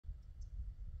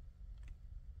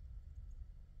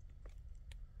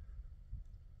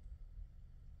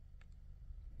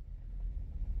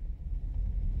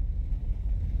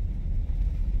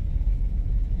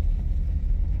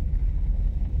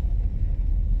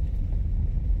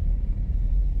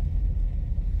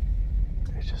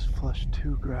just flushed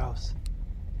 2 grouse.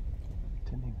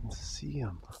 Didn't even see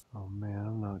them. Oh man,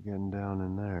 I'm not getting down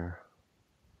in there.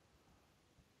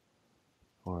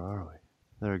 Or are we?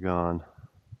 They're gone.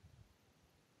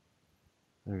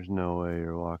 There's no way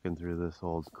you're walking through this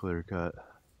old clear cut.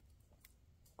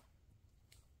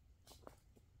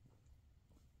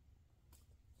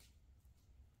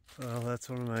 Well, that's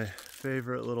one of my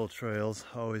favorite little trails.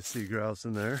 Always see grouse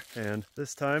in there. And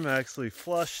this time I actually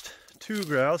flushed 2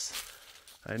 grouse.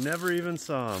 I never even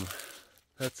saw them.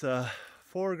 That's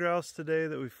 4 grouse today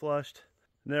that we flushed.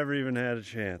 Never even had a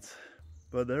chance.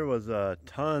 But there was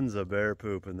tons of bear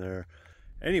poop in there.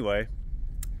 Anyway,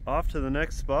 off to the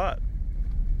next spot.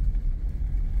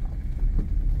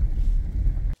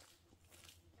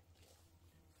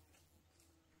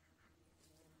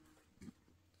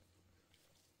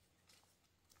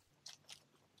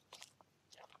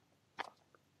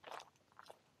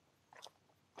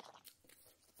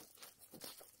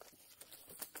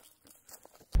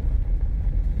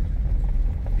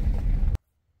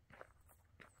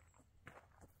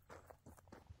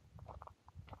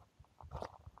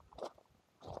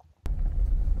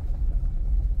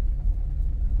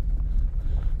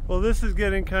 Well, this is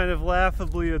getting kind of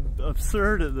laughably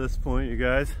absurd at this point, you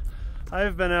guys.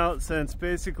 I've been out since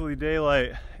basically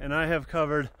daylight, and I have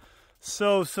covered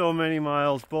so many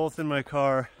miles, both in my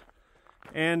car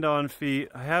and on feet.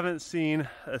 I haven't seen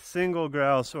a single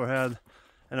grouse or had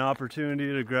an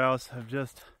opportunity to grouse. I've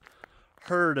just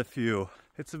heard a few.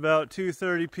 It's about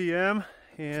 2:30 p.m.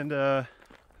 and I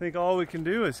think all we can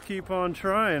do is keep on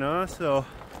trying, huh? So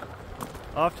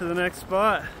off to the next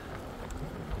spot.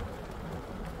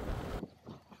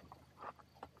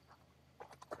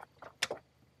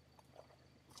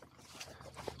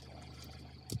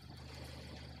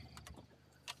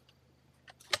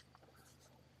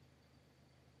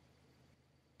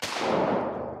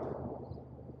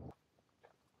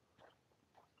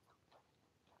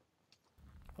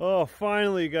 Oh,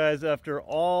 finally, guys, after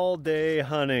all day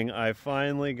hunting, I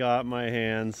finally got my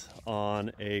hands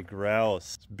on a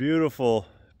grouse. Beautiful,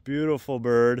 beautiful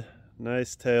bird.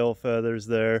 Nice tail feathers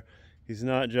there. He's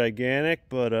not gigantic,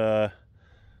 but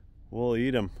we'll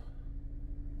eat him.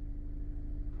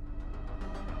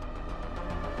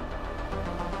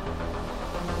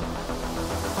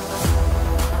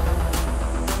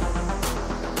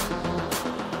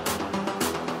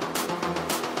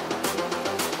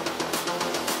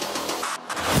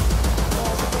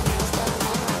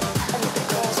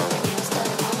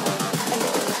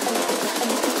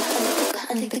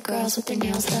 Girls with their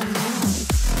nails done now.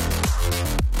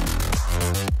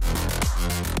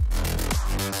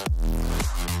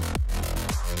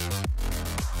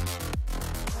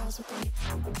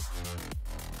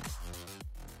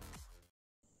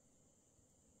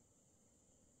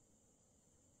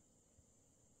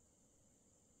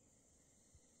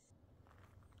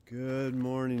 Good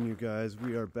morning, you guys.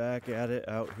 We are back at it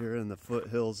out here in the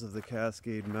foothills of the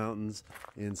Cascade Mountains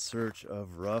in search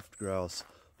of ruffed grouse.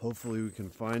 Hopefully we can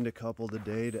find a couple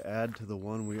today to add to the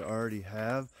one we already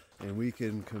have, and we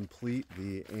can complete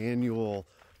the annual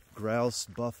grouse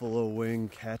buffalo wing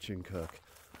catch and cook.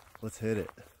 Let's hit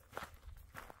it.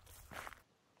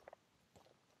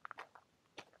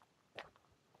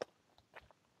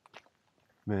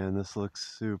 Man, this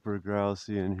looks super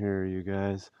grousey in here, you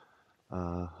guys.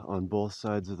 On both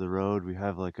sides of the road we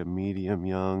have like a medium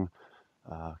young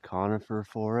conifer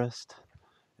forest.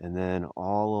 And then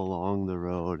all along the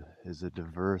road is a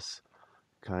diverse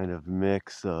kind of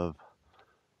mix of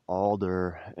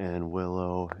alder and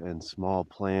willow and small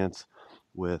plants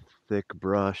with thick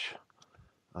brush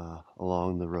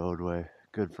along the roadway.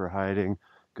 Good for hiding,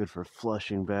 good for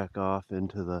flushing back off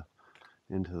into the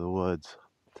woods.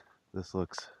 This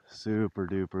looks super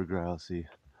duper grousey.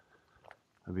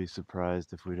 I'd be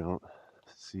surprised if we don't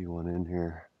see one in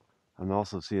here. I'm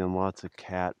also seeing lots of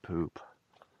cat poop.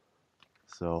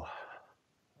 So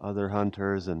other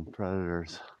hunters and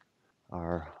predators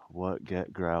are what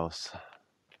get grouse.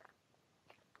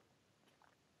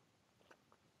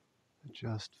 I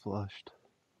just flushed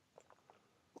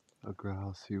a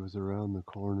grouse. He was around the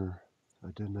corner.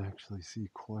 I didn't actually see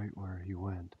quite where he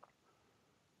went.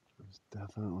 It was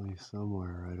definitely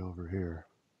somewhere right over here.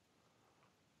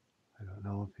 I don't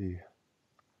know if he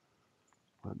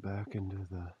went back into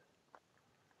the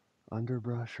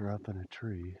underbrush or up in a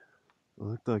tree. It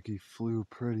looked like he flew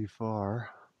pretty far.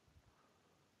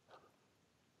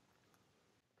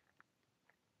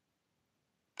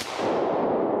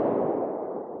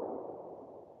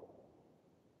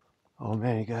 Oh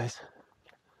man, you guys.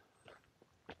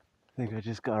 I think I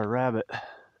just got a rabbit.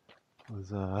 It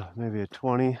was maybe a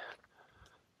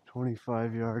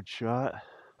 25 yard shot.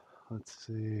 Let's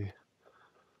see.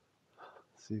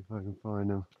 See if I can find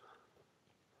him.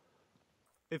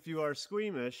 If you are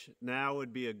squeamish, now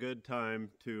would be a good time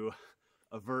to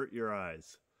avert your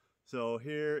eyes. So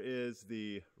here is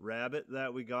the rabbit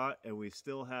that we got, and we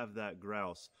still have that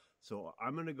grouse. So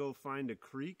I'm gonna go find a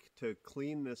creek to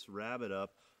clean this rabbit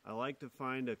up. I like to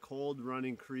find a cold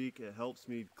running creek. It helps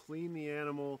me clean the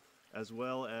animal as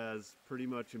well as pretty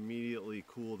much immediately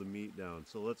cool the meat down.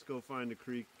 So let's go find a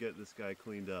creek, get this guy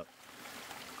cleaned up.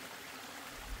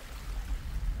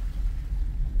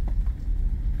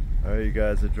 Alright you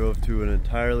guys, I drove to an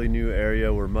entirely new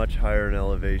area. We're much higher in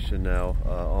elevation now,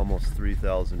 almost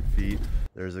 3,000 feet.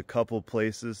 There's a couple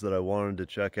places that I wanted to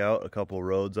check out, a couple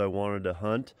roads I wanted to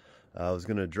hunt. I was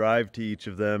going to drive to each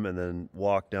of them and then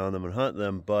walk down them and hunt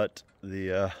them, but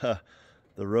the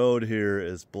road here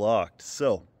is blocked.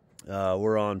 So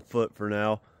we're on foot for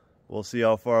now. We'll see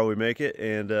how far we make it,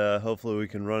 and hopefully we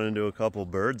can run into a couple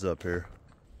birds up here.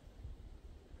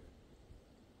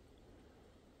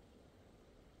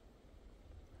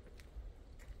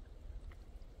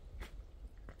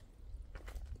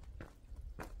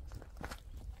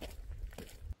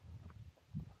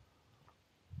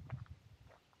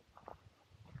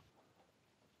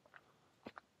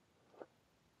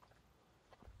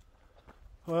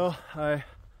 Well, I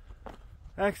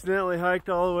accidentally hiked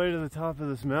all the way to the top of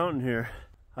this mountain here.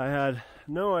 I had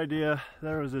no idea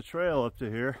there was a trail up to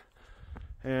here,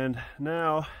 and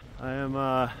now I am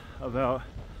about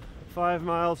 5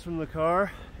 miles from the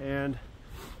car, and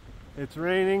it's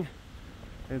raining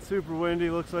and super windy.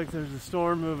 Looks like there's a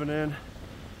storm moving in,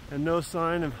 and no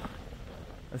sign of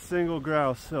a single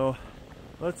grouse. So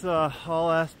let's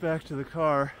haul ass back to the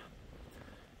car,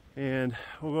 and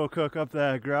we'll go cook up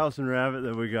that grouse and rabbit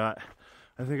that we got.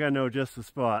 I think I know just the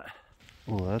spot.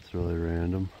 Well, that's really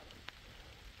random.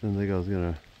 Didn't think I was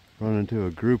gonna run into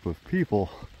a group of people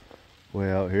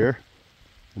way out here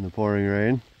in the pouring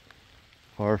rain,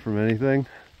 far from anything.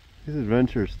 These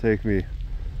adventures take me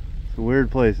to weird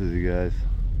places, you guys.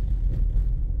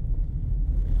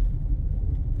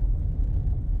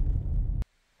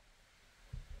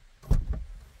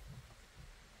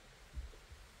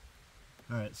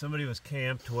 Alright, somebody was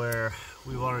camped where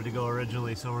we wanted to go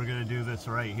originally, so we're gonna do this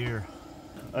right here.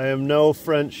 I am no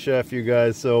French chef, you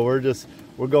guys, so we're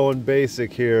going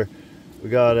basic here. We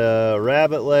got a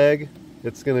rabbit leg.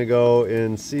 It's gonna go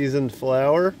in seasoned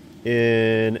flour,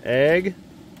 in egg,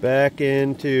 back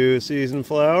into seasoned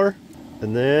flour,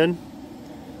 and then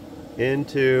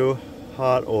into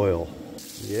hot oil.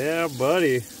 Yeah,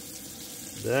 buddy,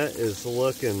 that is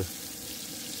looking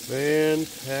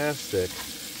fantastic.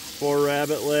 4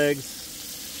 rabbit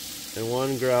legs and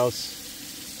 1 grouse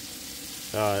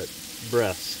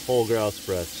breast, whole grouse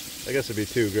breast. I guess it'd be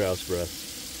 2 grouse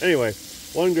breasts. Anyway,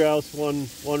 1 grouse, one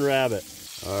rabbit.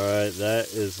 All right,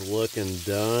 that is looking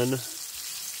done.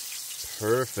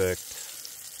 Perfect.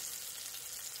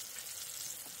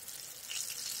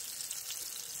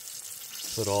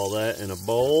 Put all that in a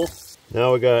bowl.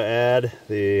 Now we gotta add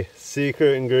the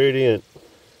secret ingredient,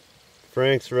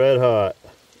 Frank's Red Hot.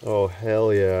 Oh,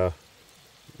 hell yeah.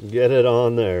 Get it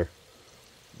on there.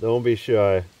 Don't be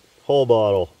shy. Whole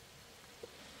bottle.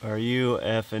 Are you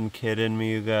effing kidding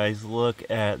me, you guys? Look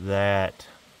at that.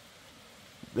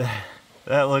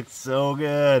 That looks so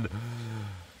good.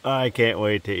 I can't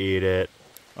wait to eat it.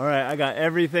 Alright, I got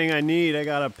everything I need. I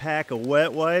got a pack of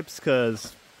wet wipes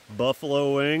because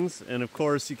buffalo wings. And of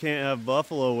course, you can't have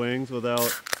buffalo wings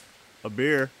without a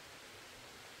beer.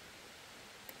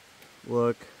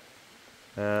 Look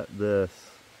at this.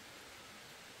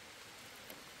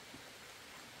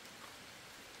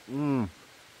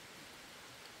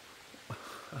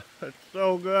 It's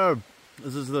so good.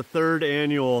 This is the 3rd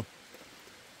annual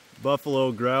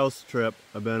buffalo grouse trip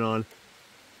I've been on,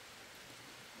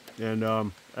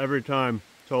 and every time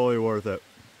totally worth it.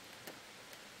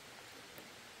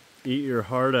 Eat your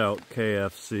heart out,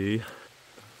 KFC.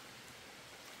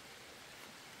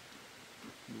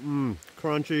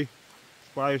 Crunchy,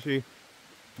 spicy,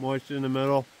 moist in the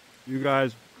middle. You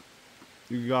guys,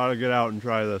 you gotta get out and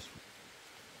try this.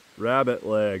 Rabbit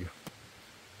leg.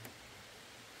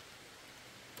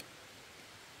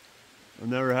 I've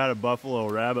never had a buffalo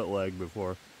rabbit leg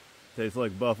before. Tastes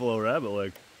like buffalo rabbit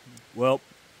leg. Well,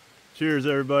 cheers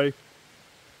everybody.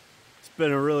 It's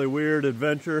been a really weird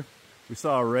adventure. We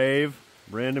saw a rave,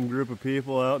 random group of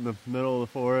people out in the middle of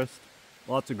the forest.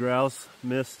 Lots of grouse,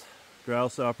 missed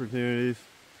grouse opportunities.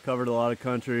 Covered a lot of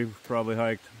country. Probably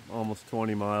hiked almost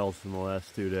 20 miles in the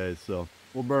last 2 days. So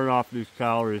we'll burn off these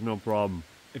calories, no problem.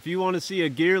 If you want to see a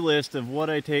gear list of what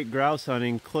I take grouse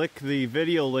hunting, click the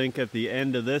video link at the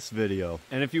end of this video.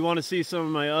 And if you want to see some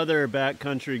of my other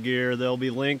backcountry gear, there'll be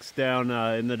links down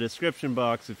in the description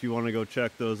box if you want to go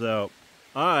check those out.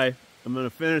 I'm going to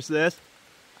finish this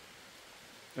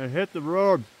and hit the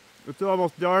road. It's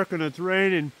almost dark and it's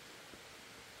raining.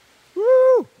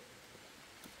 Woo!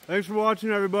 Thanks for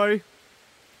watching, everybody.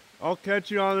 I'll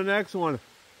catch you on the next one.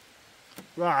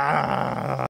 Ah!